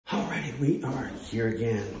Alrighty, we are here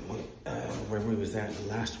again where we was at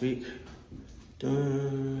last week.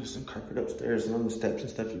 Done some carpet upstairs and on the steps and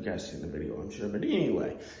stuff. You guys seen the video, I'm sure. But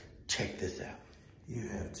anyway, check this out. You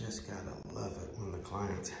have just gotta love it when the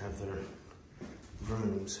clients have their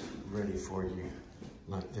rooms ready for you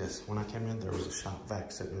like this. When I came in, there was a shop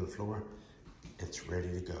vac sitting on the floor. It's ready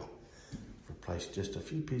to go. Replaced just a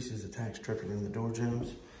few pieces of tack stripping in the door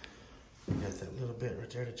jambs. We got that little bit right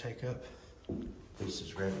there to take up. This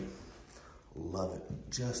is ready. Love it.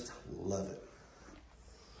 Just love it.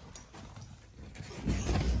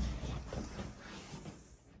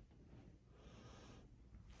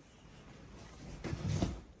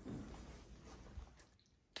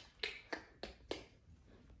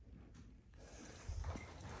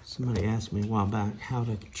 Somebody asked me a while back how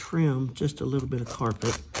to trim just a little bit of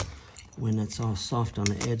carpet when it's all soft on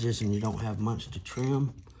the edges and you don't have much to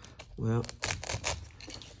trim. Well,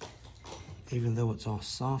 even though it's all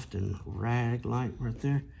soft and rag-like right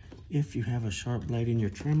there, if you have a sharp blade in your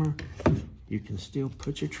trimmer, you can still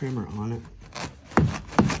put your trimmer on it.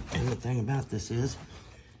 And the thing about this is,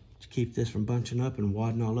 to keep this from bunching up and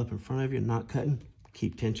wadding all up in front of you and not cutting,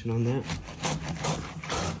 keep tension on that.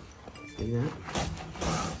 See that?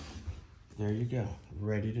 There you go,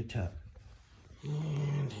 ready to tuck.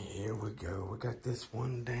 And here we go. We got this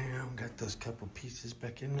one down, got those couple pieces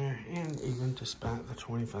back in there, and even despite the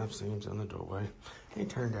 25 seams on the doorway, it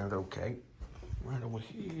turned out okay. Right over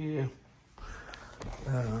here.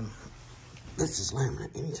 This is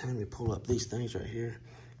laminate. Anytime you pull up these things right here,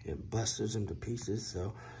 it busts them to pieces.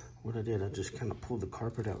 So what I did, I just kind of pulled the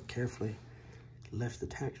carpet out carefully, left the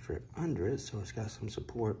tack strip under it so it's got some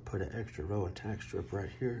support, put an extra row of tack strip right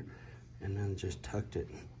here, and then just tucked it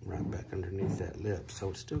right back underneath that lip.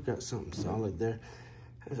 So it's still got something solid there.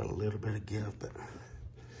 There's a little bit of give, but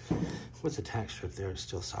with the tack strip there, it's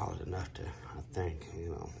still solid enough to, I think, you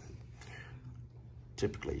know,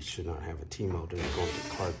 typically you should not have a T-mold in going to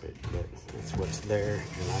carpet, but that's what's there.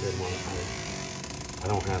 And I didn't want to, I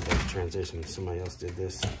don't have that transition. Somebody else did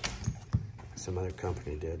this. Some other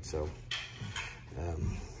company did, so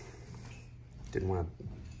didn't want to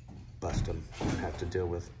bust them and have to deal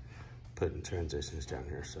with putting transitions down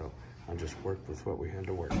here, so I just worked with what we had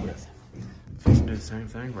to work with. Fixing to do the same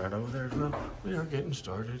thing right over there as well. We are getting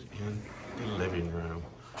started in the living room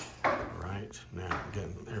right now.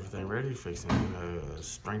 Getting everything ready, fixing to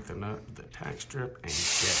strengthen up the tack strip and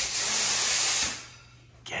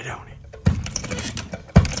get on it.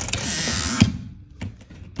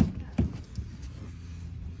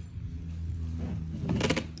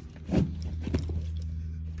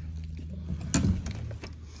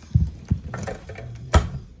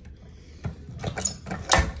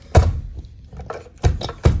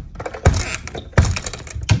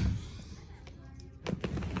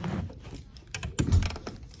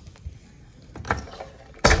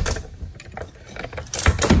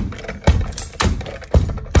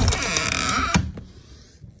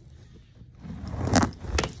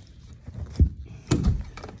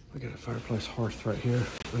 Fireplace hearth right here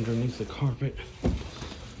underneath the carpet.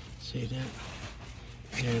 See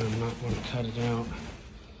that? And I'm not going to cut it out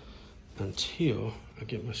until I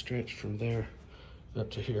get my stretch from there up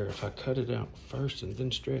to here. If I cut it out first and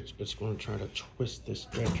then stretch, it's going to try to twist this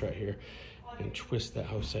stretch right here and twist that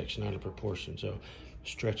whole section out of proportion. So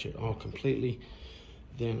stretch it all completely,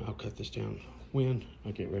 then I'll cut this down when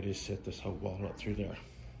I get ready to set this whole wall up through there.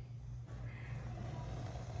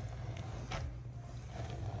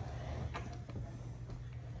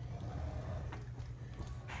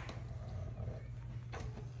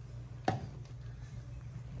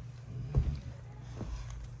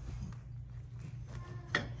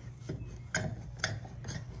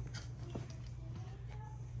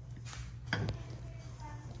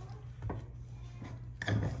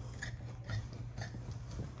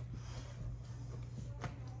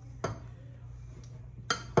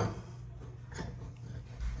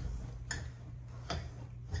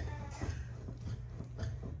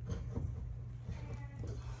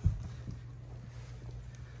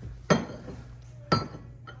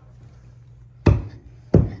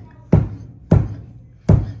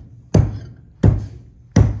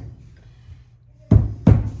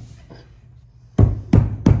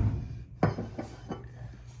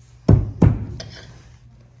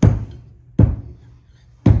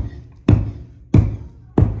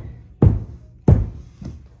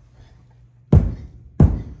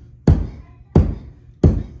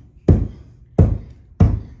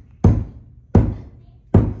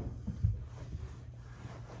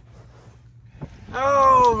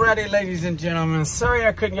 Alrighty, ladies and gentlemen, sorry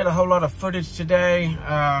I couldn't get a whole lot of footage today.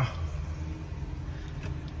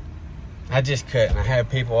 I just couldn't. I had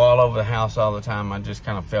people all over the house all the time. I just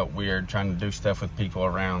kind of felt weird trying to do stuff with people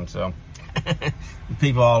around. So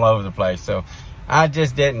people all over the place. So I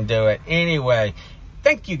just didn't do it. Anyway,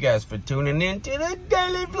 thank you guys for tuning in to the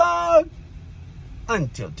daily vlog.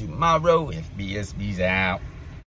 Until tomorrow, FBSB's out.